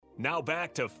Now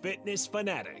back to Fitness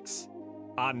Fanatics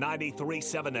on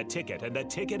 93.7 The Ticket and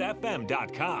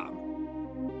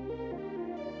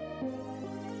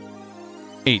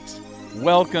theticketfm.com.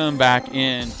 Welcome back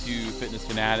into Fitness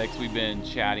Fanatics. We've been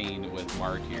chatting with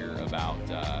Mark here about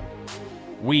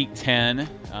Week 10.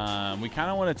 We kind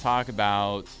of want to talk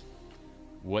about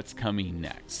what's coming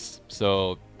next.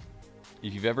 So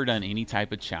if you've ever done any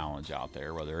type of challenge out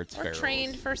there, whether it's or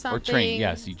trained for something.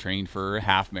 You trained for a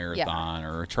half marathon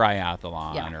or a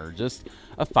triathlon or just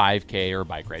a 5K or a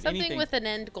bike ride. Something with an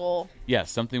end goal.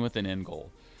 Yes, something with an end goal.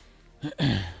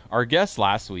 Our guest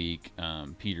last week,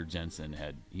 Peter Jensen,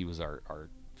 he was our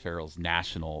Farrell's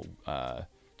national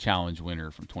challenge winner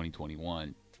from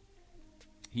 2021.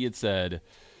 He had said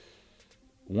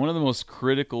one of the most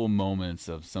critical moments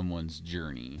of someone's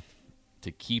journey to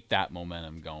keep that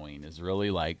momentum going is really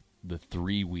like the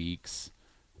 3 weeks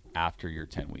after your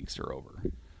 10 weeks are over,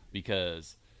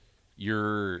 because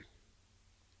you're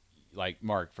like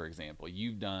Mark, for example,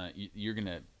 you're going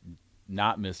to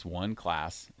not miss one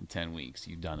class in 10 weeks.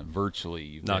 You've done them virtually.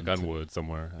 You've knock on wood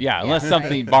somewhere. Yeah, unless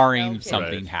something, barring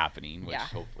something happening, which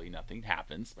hopefully nothing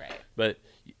happens. Right. But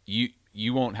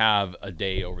you won't have a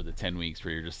day over the 10 weeks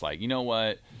where you're just like, you know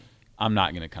what, I'm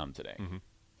not going to come today. Mm-hmm.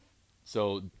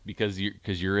 So because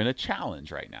you're in a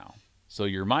challenge right now. So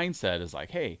your mindset is like,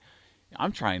 hey,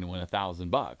 I'm trying to win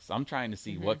 $1,000. I'm trying to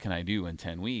see what can I do in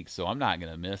 10 weeks. So I'm not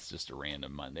going to miss just a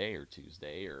random Monday or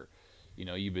Tuesday, or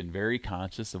you've been very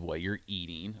conscious of what you're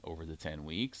eating over the 10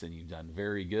 weeks, and you've done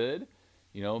very good.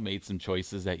 Made some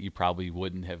choices that you probably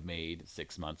wouldn't have made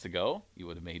 6 months ago. You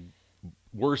would have made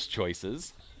worse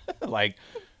choices. Worse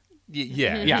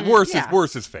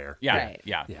is fair.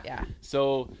 Yeah.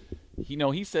 So,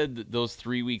 he said that those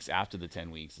 3 weeks after the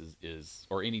 10 weeks is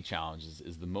or any challenge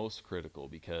is the most critical,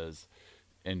 because,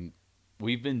 and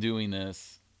we've been doing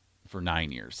this for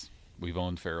 9 years. We've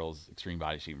owned Farrell's Extreme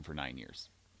Body Shaping for 9 years.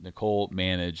 Nicole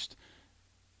managed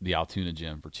the Altoona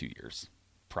gym for 2 years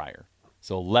prior.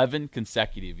 So 11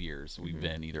 consecutive years we've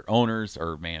been either owners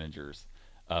or managers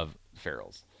of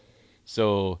Farrell's.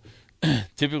 So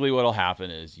typically what will happen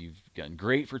is you've done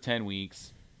great for 10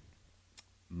 weeks.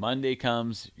 Monday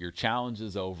comes, your challenge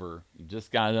is over. You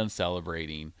just got done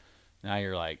celebrating. Now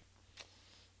you're like,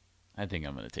 I think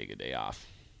I'm going to take a day off.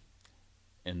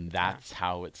 And that's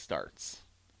how it starts.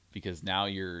 Because now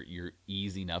you're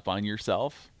easing up on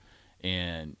yourself,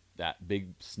 and that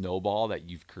big snowball that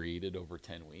you've created over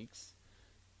 10 weeks.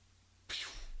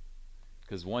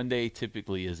 Because one day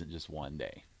typically isn't just one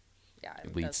day. Yeah,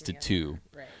 it leads to two.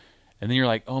 Right. And then you're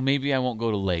like, oh, maybe I won't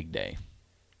go to leg day.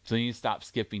 So then you stop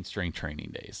skipping strength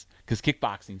training days, because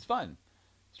kickboxing's fun.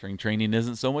 Strength training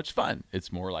isn't so much fun. It's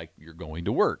more like you're going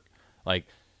to work. Like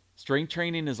strength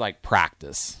training is like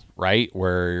practice, right?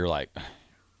 Where you're like,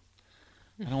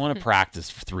 I don't want to practice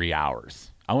for 3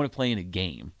 hours. I want to play in a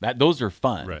game. Those are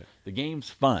fun. Right. The game's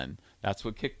fun. That's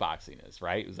what kickboxing is,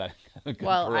 right? Is that a good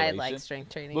Well, correlation? I like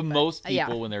strength training. But most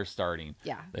people, when they're starting,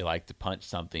 Yeah. they like to punch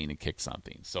something and kick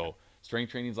something. So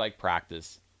strength training is like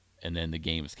practice, and then the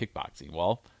game is kickboxing.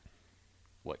 Well,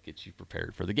 what gets you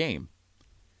prepared for the game?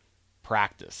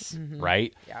 Practice,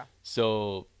 right? Yeah.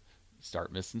 So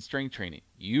start missing strength training.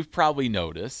 You've probably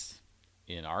noticed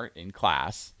in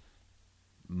class,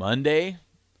 Monday,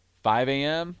 5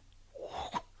 a.m.,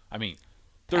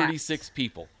 36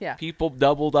 people. Yeah. People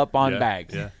doubled up on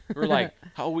bags. Yeah. We're like,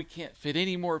 we can't fit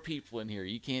any more people in here.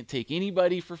 You can't take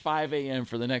anybody for 5 a.m.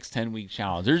 for the next 10-week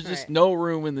challenge. There's just no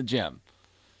room in the gym.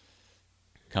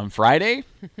 Come Friday,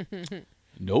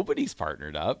 nobody's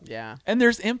partnered up. Yeah. And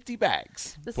there's empty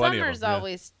bags. The Plenty of summer's them, yeah.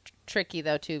 always tricky,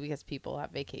 though, too, because people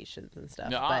have vacations and stuff.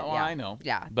 No, but, I know.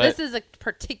 Yeah. But this is a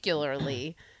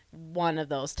particularly one of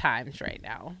those times right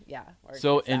now. Yeah.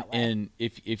 So, and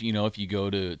if you go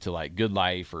to like Good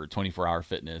Life or 24-Hour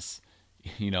Fitness,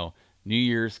 New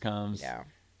Year's comes. Yeah.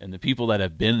 And the people that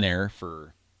have been there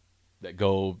that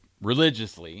go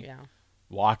religiously. Yeah.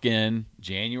 Walk in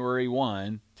January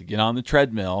 1 to get on the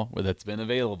treadmill that's been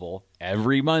available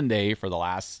every Monday for the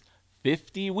last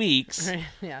 50 weeks.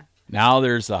 Yeah. Now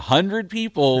there's 100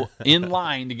 people in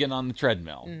line to get on the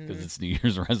treadmill because it's New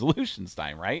Year's resolutions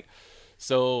time, right?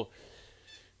 So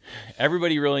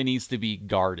everybody really needs to be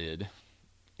guarded,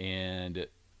 and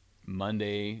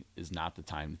Monday is not the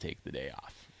time to take the day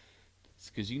off. It's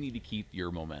because you need to keep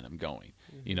your momentum going.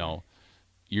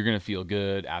 You're going to feel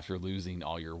good after losing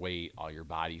all your weight, all your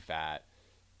body fat.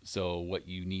 So what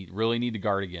you really need to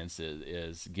guard against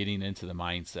is getting into the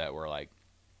mindset where, like,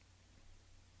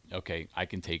 okay, I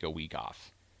can take a week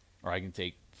off, or I can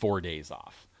take 4 days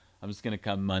off. I'm just going to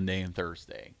come Monday and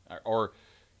Thursday, or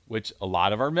which a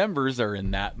lot of our members are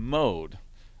in that mode.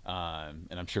 And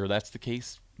I'm sure that's the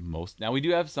case Now we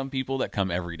do have some people that come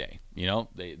every day. You know,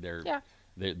 Yeah.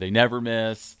 they never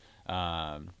miss.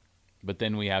 But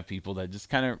then we have people that just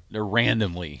they're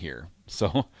randomly here.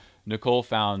 So Nicole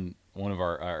found one of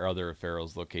our other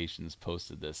Farrell's locations,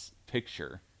 posted this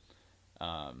picture.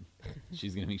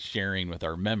 She's going to be sharing with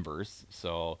our members.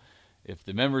 So if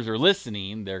the members are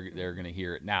listening, they're going to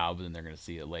hear it now, but then they're going to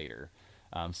see it later.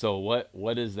 So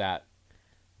what is that?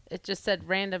 It just said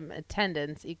random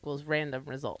attendance equals random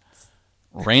results.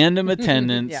 Random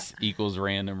attendance Yeah. equals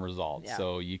random results. Yeah.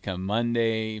 So you come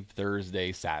Monday,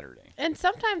 Thursday, Saturday. And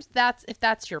sometimes if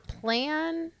that's your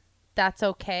plan, that's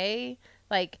okay.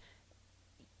 Like,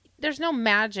 there's no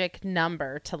magic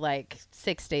number to like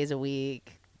 6 days a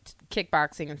week,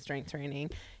 kickboxing and strength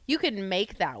training. You can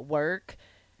make that work,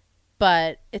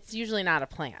 but it's usually not a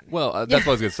plan. Well, that's what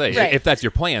I was going to say. Right. If that's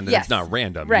your plan, then Yes. it's not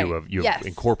random. Right. You have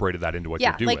incorporated that into what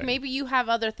you're doing. Like maybe you have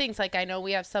other things. Like I know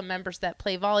we have some members that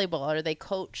play volleyball or they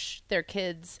coach their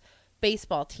kids'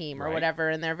 baseball team or Right. whatever,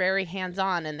 and they're very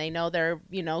hands-on and they know they're,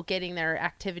 getting their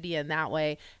activity in that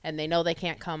way, and they know they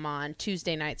can't come on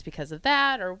Tuesday nights because of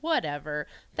that or whatever.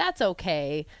 That's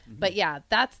okay. Mm-hmm. But yeah,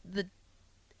 that's the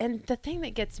thing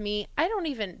that gets me,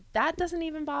 that doesn't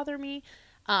even bother me.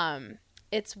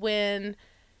 It's when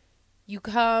you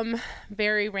come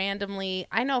very randomly.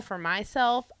 I know for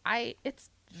myself, it's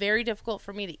very difficult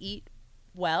for me to eat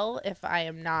well if I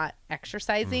am not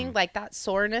exercising. Like that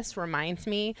soreness reminds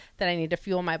me that I need to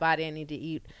fuel my body. I need to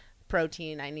eat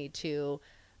protein. I need to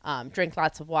drink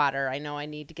lots of water. I know I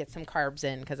need to get some carbs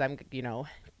in because I'm,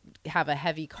 have a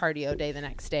heavy cardio day the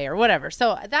next day or whatever.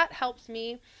 So that helps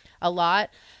me a lot.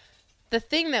 The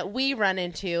thing that we run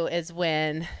into is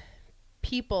when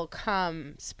people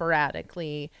come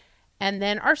sporadically and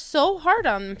then are so hard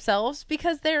on themselves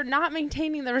because they're not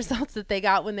maintaining the results that they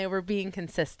got when they were being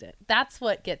consistent. That's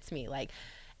what gets me.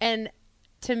 And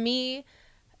to me,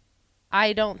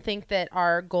 I don't think that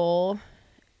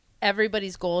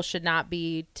everybody's goal should not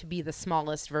be to be the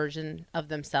smallest version of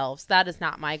themselves. That is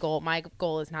not my goal. My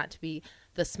goal is not to be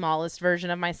the smallest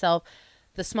version of myself.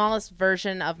 The smallest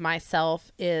version of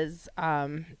myself is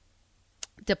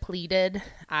depleted.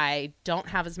 I don't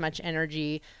have as much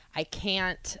energy. I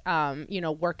can't,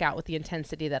 work out with the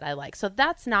intensity that I like. So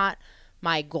that's not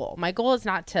my goal. My goal is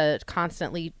not to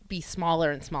constantly be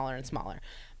smaller and smaller and smaller.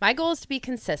 My goal is to be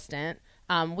consistent.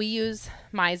 We use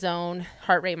MyZone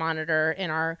heart rate monitor in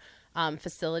our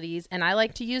facilities, and I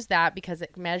like to use that because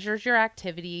it measures your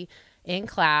activity in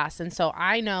class. And so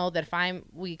I know that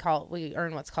we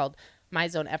earn what's called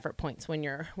MyZone effort points when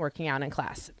you're working out in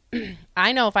class.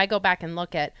 I know if I go back and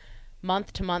look at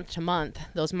month to month to month,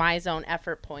 those MyZone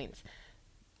effort points,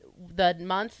 the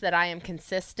months that I am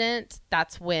consistent,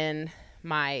 that's when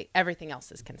everything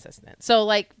else is consistent. So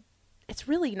it's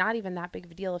really not even that big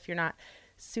of a deal if you're not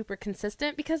super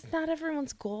consistent, because not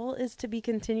everyone's goal is to be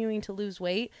continuing to lose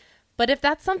weight. But if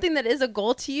that's something that is a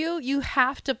goal to you, you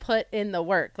have to put in the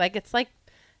work. It's like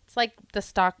the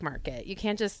stock market. You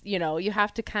can't just, you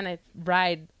have to kind of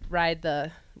ride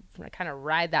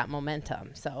that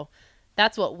momentum. So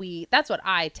that's what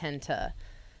I tend to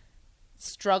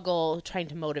struggle trying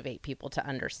to motivate people to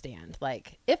understand.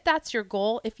 If that's your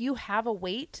goal, if you have a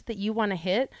weight that you want to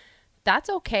hit, that's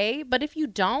okay. But if you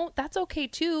don't, that's okay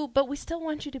too. But we still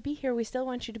want you to be here. We still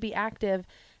want you to be active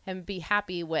and be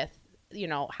happy with,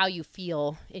 how you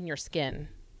feel in your skin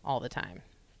all the time.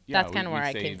 Yeah, that's kind of where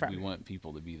I came from. We want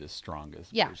people to be the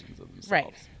strongest versions of themselves.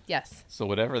 Right. Yes. So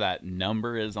whatever that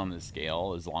number is on the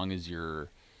scale, as long as the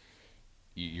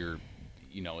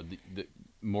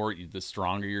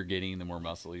stronger you're getting, the more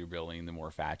muscle you're building, the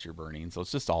more fat you're burning. So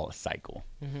it's just all a cycle.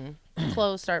 Mm-hmm.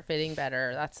 Clothes start fitting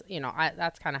better. That's,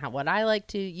 that's kind of what I like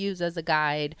to use as a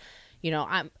guide.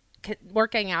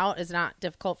 Working out is not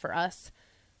difficult for us.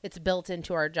 It's built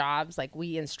into our jobs.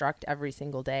 We instruct every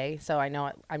single day. So I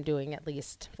know I'm doing at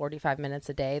least 45 minutes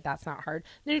a day. That's not hard.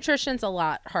 Nutrition's a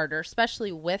lot harder,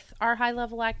 especially with our high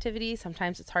level activity.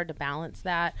 Sometimes it's hard to balance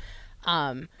that.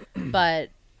 But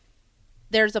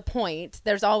there's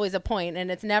always a point,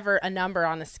 and it's never a number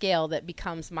on a scale that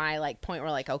becomes my point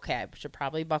where okay, I should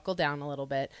probably buckle down a little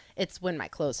bit. It's when my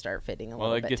clothes start fitting a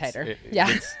little bit tighter.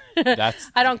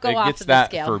 I don't go off of the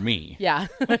scale for me. Yeah,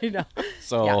 I know.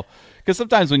 So, because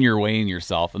sometimes when you're weighing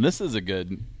yourself, and this is a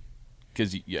good,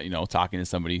 because talking to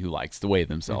somebody who likes to weigh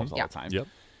themselves all the time, yep.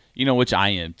 Which I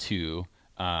am too.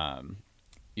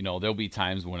 There'll be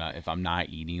times when if I'm not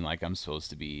eating like I'm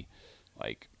supposed to be,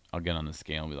 I'll get on the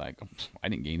scale and be like, I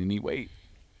didn't gain any weight.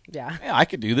 Yeah, I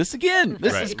could do this again.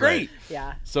 This is great. Right.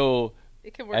 Yeah. So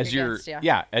it can work as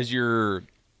you're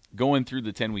going through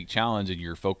the 10-week challenge and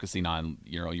you're focusing on,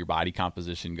 your body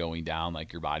composition going down,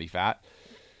 your body fat,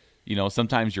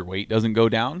 sometimes your weight doesn't go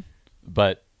down,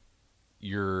 but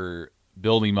you're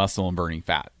building muscle and burning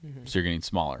fat. So you're getting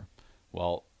smaller.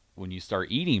 Well, when you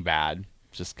start eating bad,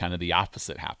 just kind of the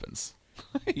opposite happens.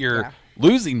 You're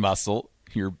losing muscle,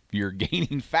 you're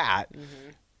gaining fat,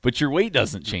 but your weight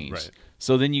doesn't change. Right.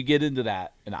 So then you get into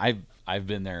that, and I've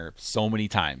been there so many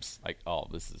times. Like,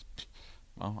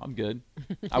 I'm good.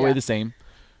 I weigh the same.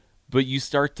 But you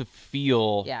start to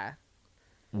feel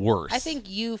worse. I think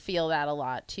you feel that a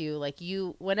lot too. Like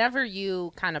whenever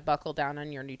you kind of buckle down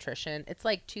on your nutrition, it's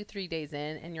like 2-3 days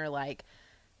in and you're like,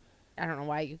 I don't know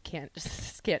why you can't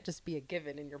just be a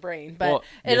given in your brain, but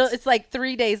it's like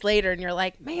 3 days later and you're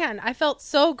like, man, I felt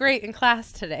so great in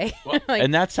class today. Well, like,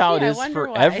 and that's how it is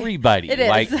for everybody. It is.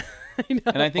 Like, I know.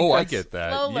 And I think I get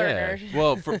that. Slow learner.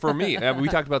 Well, for me, we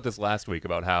talked about this last week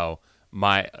about how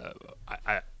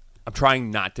I'm trying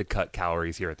not to cut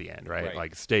calories here at the end, right?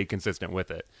 Like stay consistent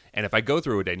with it. And if I go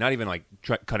through a day, not even like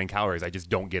cutting calories, I just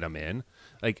don't get them in.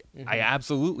 Like I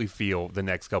absolutely feel the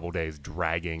next couple of days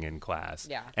dragging in class.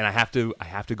 Yeah. And I have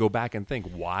to go back and think,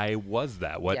 why was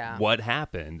that? What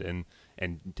happened?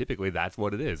 And typically that's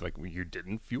what it is. Like you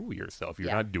didn't fuel yourself.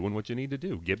 You're not doing what you need to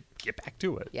do. Get back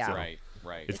to it. Yeah. So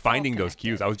right. It's finding those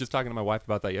cues. I was just talking to my wife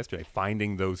about that yesterday.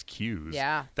 Finding those cues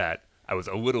that I was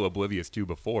a little oblivious to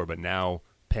before, but now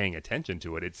paying attention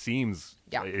to it, it seems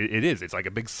it is. It's like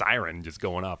a big siren just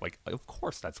going off. Like, of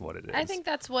course, that's what it is. I think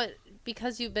that's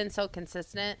because you've been so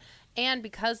consistent and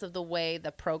because of the way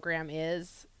the program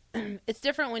is, it's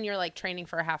different when you're like training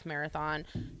for a half marathon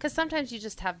because sometimes you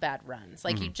just have bad runs.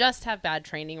 Like you just have bad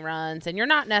training runs and you're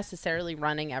not necessarily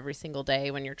running every single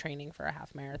day when you're training for a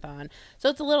half marathon. So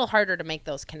it's a little harder to make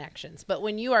those connections. But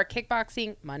when you are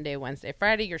kickboxing Monday, Wednesday,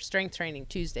 Friday, your strength training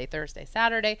Tuesday, Thursday,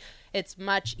 Saturday, it's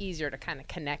much easier to kind of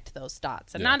connect those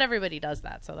dots. And not everybody does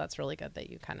that. So that's really good that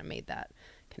you kind of made that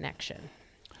connection.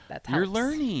 You're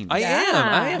learning. I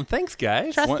am. Thanks,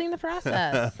 guys. Trusting the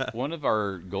process. One of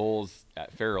our goals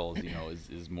at Farrell's,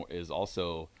 is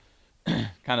also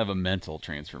kind of a mental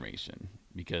transformation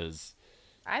because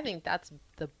I think that's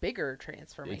the bigger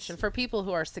transformation for people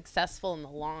who are successful in the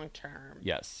long term.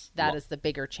 Yes, that is the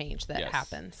bigger change that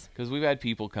happens. Because we've had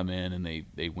people come in and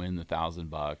they win the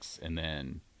 $1,000 and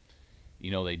then,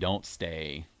 they don't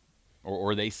stay,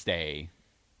 or they stay,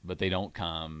 but they don't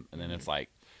come, and then it's like.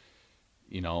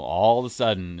 All of a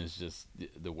sudden it's just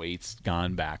the weight's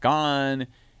gone back on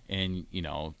and,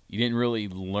 you didn't really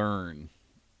learn.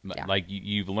 Yeah. Like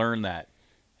you've learned that,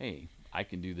 hey, I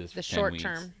can do this for 10 short weeks.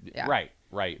 term. Yeah.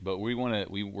 Right. But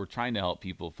we're trying to help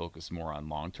people focus more on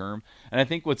long term. And I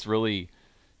think what's really,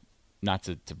 not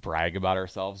to brag about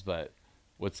ourselves, but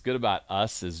what's good about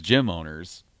us as gym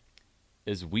owners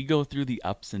is we go through the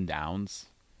ups and downs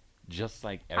just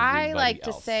like everybody I like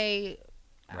else. To say...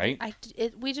 Right.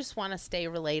 We just want to stay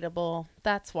relatable.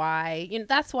 That's why.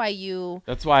 That's why you.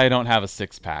 That's why I don't have a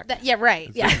 6-pack.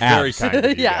 Right. It's very kind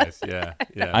of you guys. Yeah.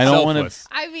 I don't want to.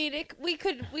 I mean, we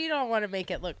don't want to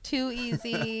make it look too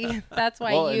easy. That's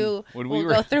why will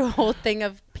go through a whole thing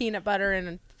of peanut butter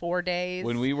in 4 days.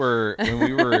 When we were.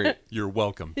 You're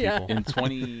welcome, people. In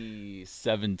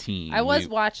 2017. I was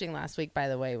watching last week, by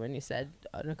the way, when you said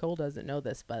Nicole doesn't know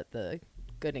this, but the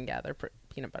Good and Gather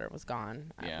peanut butter was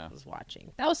gone. I was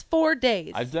watching. That was 4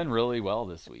 days. I've done really well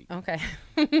this week. Okay.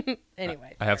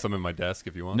 Anyway. I have some in my desk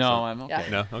if you want. No, I'm okay.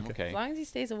 Yeah. No, okay. As long as he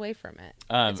stays away from it.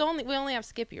 We only have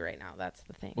Skippy right now. That's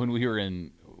the thing. When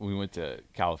we went to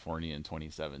California in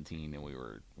 2017 and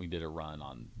we did a run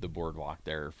on the boardwalk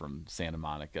there from Santa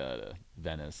Monica to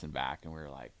Venice and back, and we were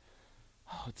like,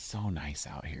 oh, it's so nice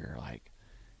out here. Like,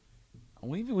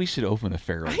 maybe we should open a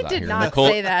Farrell's out here. I did not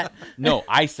say that. No,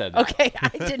 I said that. Okay, I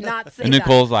did not say and that.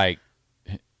 Nicole's like,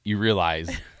 you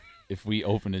realize if we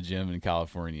open a gym in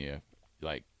California,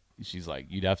 like, she's like,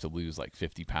 you'd have to lose like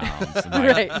 50 pounds and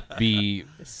like be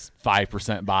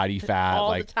 5% body fat. All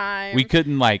like, the time. We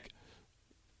couldn't like,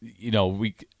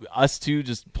 us two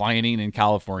just planning in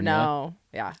California. No.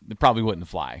 Yeah. It probably wouldn't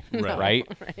fly. No, right?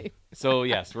 Right. So,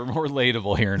 yes, we're more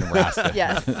relatable here in Nebraska.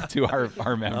 Yes. To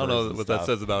our members. I don't know what that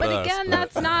says about us. But again,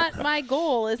 that's not my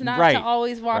goal, is not to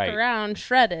always walk around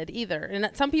shredded either. And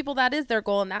some people, that is their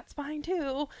goal, and that's fine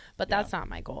too. But that's not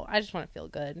my goal. I just want to feel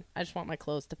good. I just want my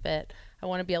clothes to fit. I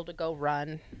want to be able to go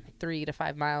run 3 to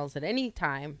 5 miles at any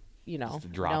time, know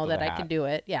that I can do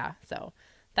it. Yeah. So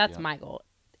that's my goal.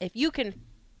 If you can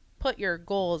put your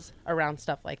goals around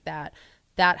stuff like that,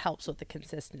 that helps with the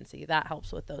consistency. That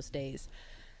helps with those days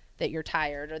that you're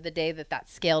tired, or the day that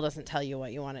scale doesn't tell you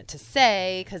what you want it to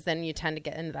say, because then you tend to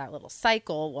get into that little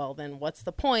cycle. Well, then what's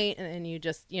the point? And then you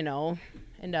just,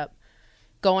 end up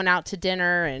going out to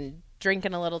dinner and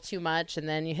drinking a little too much, and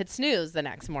then you hit snooze the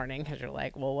next morning because you're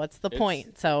like, well, what's the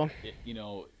point? So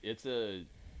it's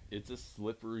a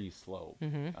slippery slope,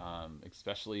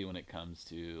 especially when it comes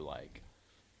to like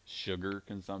sugar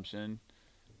consumption,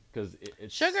 because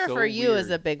it's sugar so for you weird. is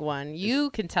a big one. You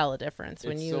can tell a difference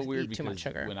when you eat too much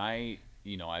sugar. When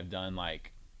I've done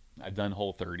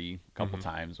Whole30 a couple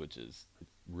times, which is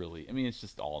really, I mean, it's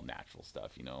just all natural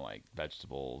stuff, like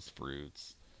vegetables,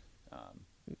 fruits,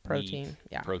 protein,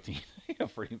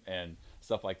 meat, and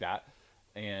stuff like that.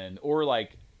 Or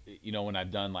like, when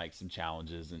I've done like some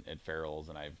challenges at Farrell's,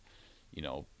 and I've,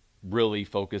 really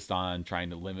focused on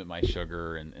trying to limit my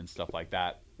sugar and stuff like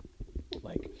that.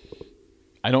 Like,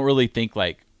 I don't really think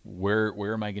like,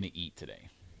 where am I going to eat today?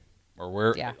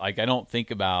 Or like, I don't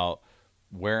think about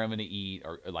where I'm going to eat,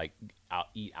 or like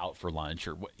eat out for lunch,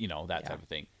 or what, that type of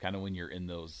thing. Kind of when you're in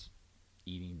those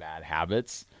eating bad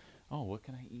habits. Oh, what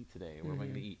can I eat today? Where am I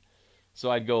going to eat?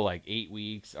 So I'd go like 8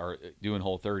 weeks or doing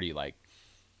Whole30. Like,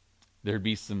 there'd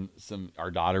be our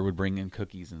daughter would bring in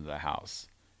cookies into the house,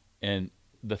 and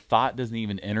the thought doesn't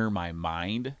even enter my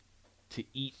mind to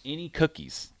eat any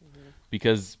cookies,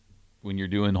 because when you're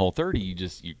doing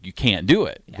Whole30, you can't do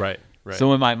it. Yeah. Right.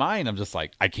 So in my mind, I'm just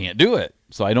like, I can't do it.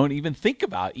 So I don't even think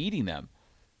about eating them.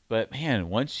 But man,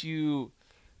 once you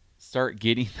start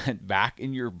getting that back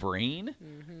in your brain,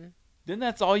 then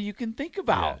that's all you can think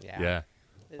about. Yeah.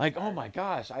 Like, oh my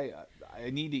gosh, I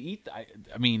need to eat.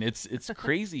 I mean, it's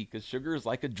crazy, because sugar is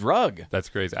like a drug. That's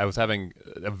crazy. I was having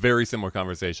a very similar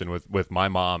conversation with my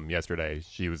mom yesterday.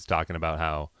 She was talking about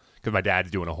how, because my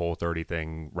dad's doing a Whole30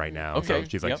 thing right now. Okay. So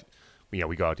she's like,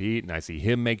 we go out to eat, and I see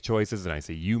him make choices, and I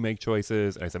see you make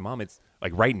choices. And I said, Mom, it's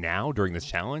like right now during this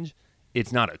challenge,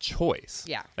 it's not a choice.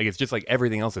 Yeah. Like, it's just like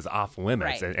everything else is off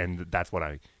limits, right. and that's what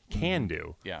I can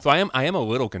do. Yeah. So I am a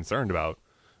little concerned about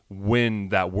when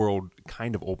that world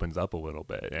kind of opens up a little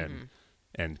bit,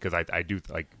 and because I do,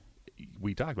 like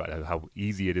we talked about how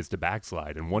easy it is to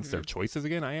backslide, and once there are choices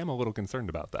again, I am a little concerned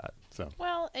about that. So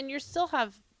and you'll still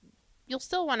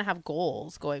want to have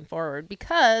goals going forward,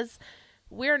 because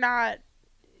you're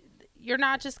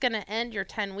not just going to end your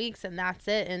 10 weeks and that's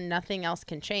it and nothing else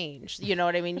can change. You know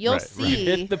what I mean? You'll see.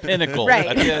 Hit the pinnacle.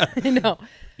 Right. That's it. I know.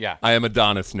 Yeah. I am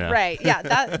Adonis now. Right. Yeah.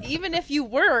 That even if you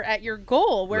were at your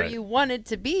goal where you wanted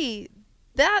to be,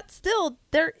 that still,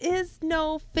 there is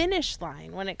no finish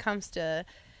line when it comes to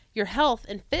your health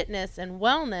and fitness and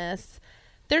wellness.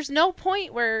 There's no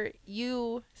point where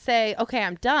you say, okay,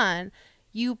 I'm done.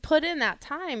 You put in that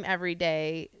time every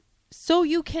day so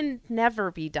you can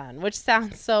never be done, which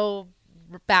sounds so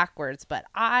backwards, but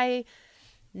I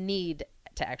need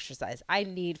to exercise. I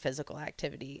need physical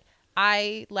activity.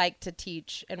 I like to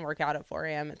teach and work out at 4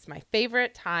 a.m. It's my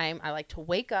favorite time. I like to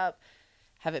wake up,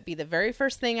 have it be the very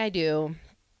first thing I do.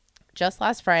 Just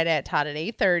last Friday, I taught at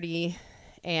 8:30,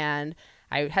 and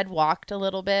I had walked a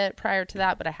little bit prior to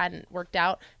that, but I hadn't worked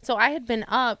out. So I had been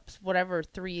up whatever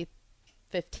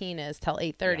 3:15 is till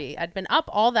 8:30. I'd been up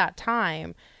all that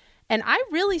time. And I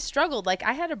really struggled. Like,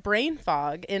 I had a brain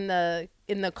fog in the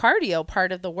cardio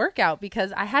part of the workout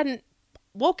because I hadn't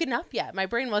woken up yet. My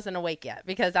brain wasn't awake yet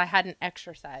because I hadn't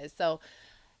exercised. So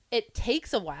it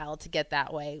takes a while to get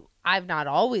that way. I've not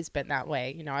always been that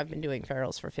way. I've been doing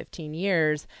Farrell's for 15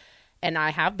 years, and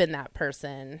I have been that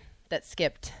person that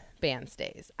skipped band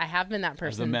stays. I have been that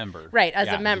person. As a member. Right, as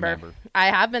a member. I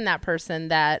have been that person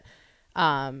that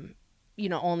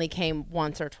only came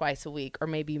once or twice a week, or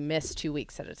maybe missed 2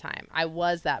 weeks at a time. I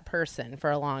was that person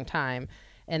for a long time.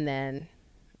 And then,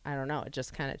 I don't know, it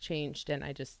just kind of changed, and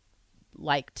I just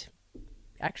liked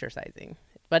exercising.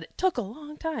 But it took a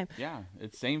long time. Yeah,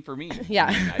 it's same for me. Yeah.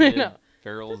 I did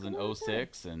Farrell's in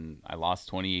 2006, and I lost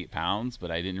 28 pounds,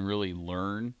 but I didn't really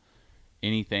learn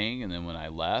anything. And then when I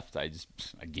left, I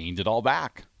gained it all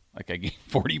back. Like, I gained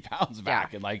 40 pounds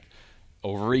back in like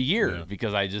over a year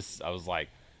because I was like,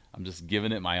 I'm just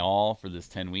giving it my all for this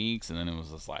 10 weeks. And then it was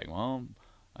just like, well,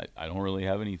 I don't really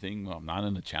have anything. Well, I'm not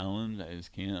in a challenge. I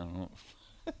just can't. I don't know.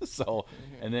 So,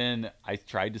 and then I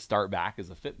tried to start back as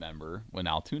a fit member when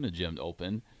Altoona Gym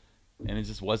opened, and it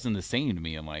just wasn't the same to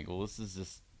me. I'm like, well, this is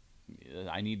just,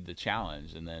 I need the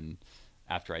challenge. And then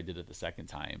after I did it the second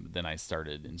time, then I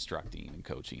started instructing and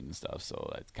coaching and stuff. So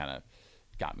that kind of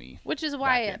got me. Which is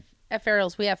why at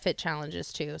Farrell's, we have fit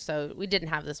challenges too. So we didn't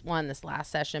have this last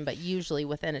session, but usually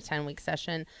within a 10-week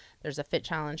session, there's a fit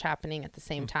challenge happening at the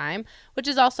same time, which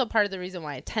is also part of the reason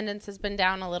why attendance has been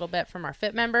down a little bit from our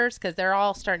fit members, because they're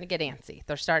all starting to get antsy.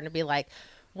 They're starting to be like,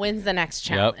 when's the next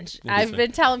challenge? Yep. I've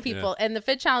been telling people, and the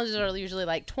fit challenges are usually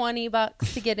like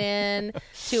 $20 to get in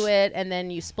to it, and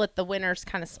then you split the winners,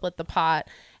 kind of split the pot.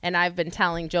 And I've been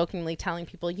jokingly telling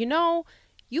people,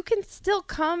 you can still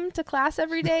come to class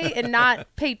every day and not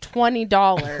pay $20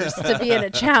 to be in a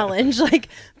challenge. Like,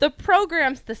 the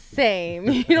program's the same.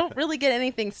 You don't really get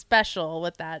anything special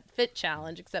with that fit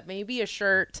challenge, except maybe a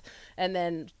shirt, and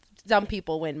then some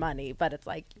people win money. But it's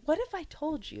like, what if I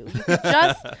told you could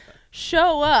just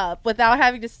show up without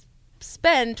having to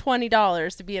spend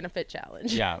 $20 to be in a fit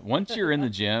challenge? Yeah, once you're in the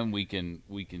gym, we can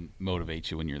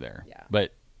motivate you when you're there. Yeah.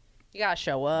 But you gotta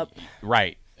show up.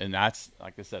 Right. And that's,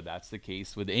 like I said, that's the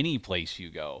case with any place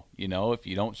you go. You know, if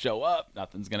you don't show up,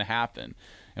 nothing's going to happen.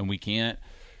 And we can't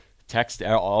text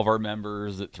all of our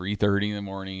members at 3:30 in the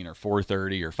morning or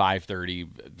 4:30 or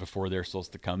 5:30 before they're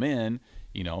supposed to come in,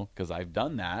 you know, because I've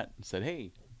done that and said,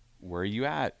 hey, where are you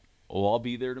at? Oh, I'll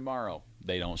be there tomorrow.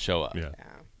 They don't show up. Yeah.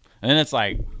 And then it's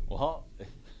like, well,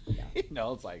 you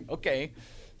know, it's like, okay.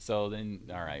 So then,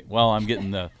 all right, well, I'm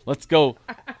getting let's go.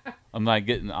 I'm not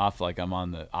getting off like I'm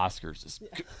on the Oscars. Just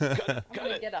cut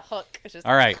it. Get a hook.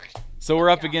 All right. So we're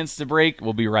up against the break.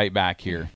 We'll be right back here.